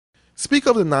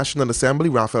Speaker of the National Assembly,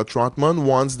 Raphael Trotman,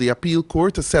 wants the appeal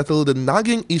court to settle the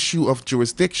nagging issue of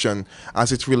jurisdiction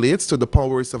as it relates to the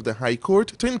powers of the High Court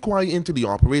to inquire into the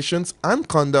operations and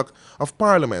conduct of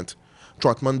Parliament.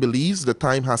 Trotman believes the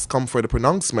time has come for the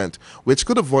pronouncement, which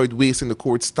could avoid wasting the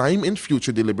court's time in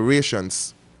future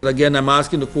deliberations. Again, I'm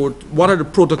asking the court, what are the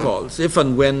protocols if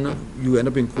and when you end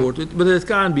up in court? But it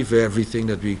can't be for everything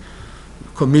that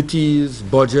committees,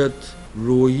 budget,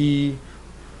 ROE,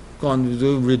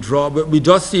 withdraw, but we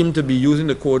just seem to be using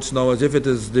the courts now as if it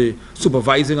is the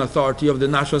supervising authority of the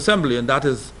National Assembly, and that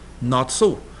is not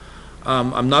so.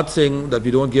 I'm not saying that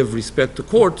we don't give respect to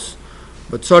courts,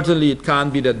 but certainly it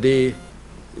can't be that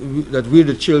we're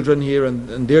the children here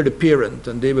and they're the parent,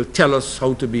 and they will tell us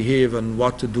how to behave and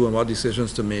what to do and what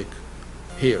decisions to make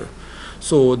here.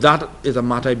 So that is a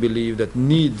matter, I believe, that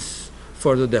needs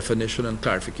further definition and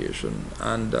clarification,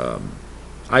 and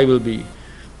I will be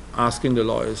asking the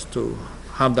lawyers to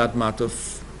have that matter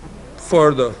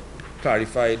further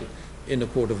clarified in the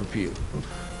Court of Appeal.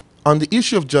 On the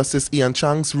issue of Justice Ian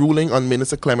Chang's ruling on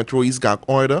Minister Clement Roy's gag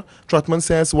order, Trotman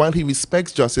says while he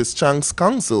respects Justice Chang's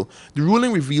counsel, the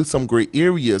ruling reveals some grey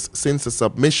areas since the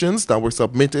submissions that were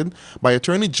submitted by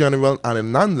Attorney General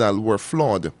Anand Nandal were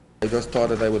flawed. I just thought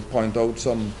that I would point out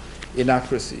some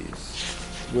inaccuracies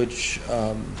which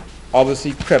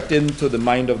obviously crept into the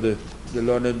mind of the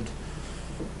learned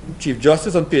Chief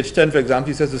Justice. On page 10, for example,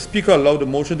 he says the Speaker allowed the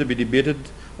motion to be debated,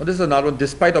 well, this is another one,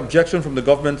 despite objection from the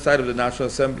government side of the National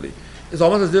Assembly. It's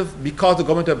almost as if because the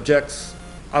government objects,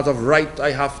 as of right,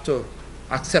 I have to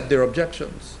accept their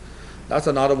objections. That's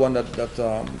another one that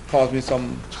caused me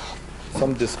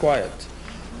some disquiet.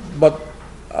 But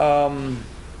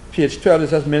page 12, it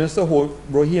says Minister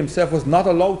Rohi himself was not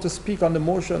allowed to speak on the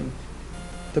motion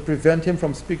to prevent him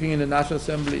from speaking in the National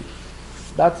Assembly.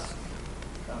 That's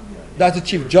the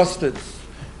Chief Justice.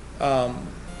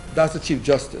 That's the Chief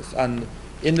Justice. And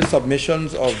in the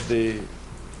submissions of the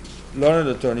learned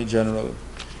Attorney General,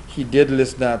 he did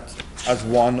list that as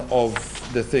one of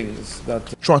the things that...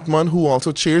 Trotman, who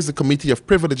also chairs the Committee of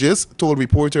Privileges, told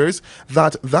reporters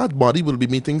that that body will be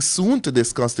meeting soon to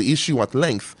discuss the issue at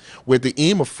length with the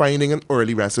aim of finding an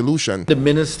early resolution. The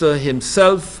Minister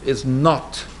himself is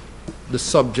not the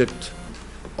subject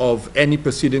of any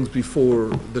proceedings before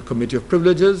the Committee of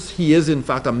Privileges. He is, in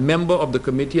fact, a member of the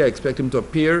committee. I expect him to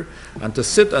appear and to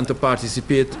sit and to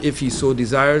participate, if he so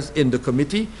desires, in the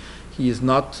committee. He is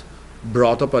not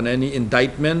brought up on any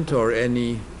indictment or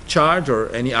any charge or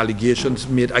any allegations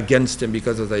made against him,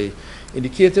 because, as I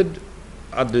indicated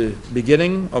at the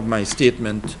beginning of my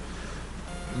statement,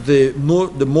 the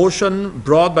motion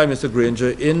brought by Mr.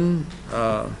 Granger in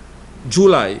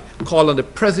July called on the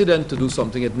President to do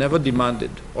something. It never demanded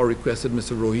or requested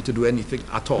Mr. Rohi to do anything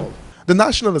at all. The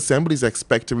National Assembly is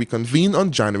expected to reconvene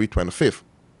on January 25th.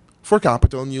 For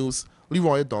Capital News,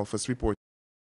 Leroy Adolphus reporting.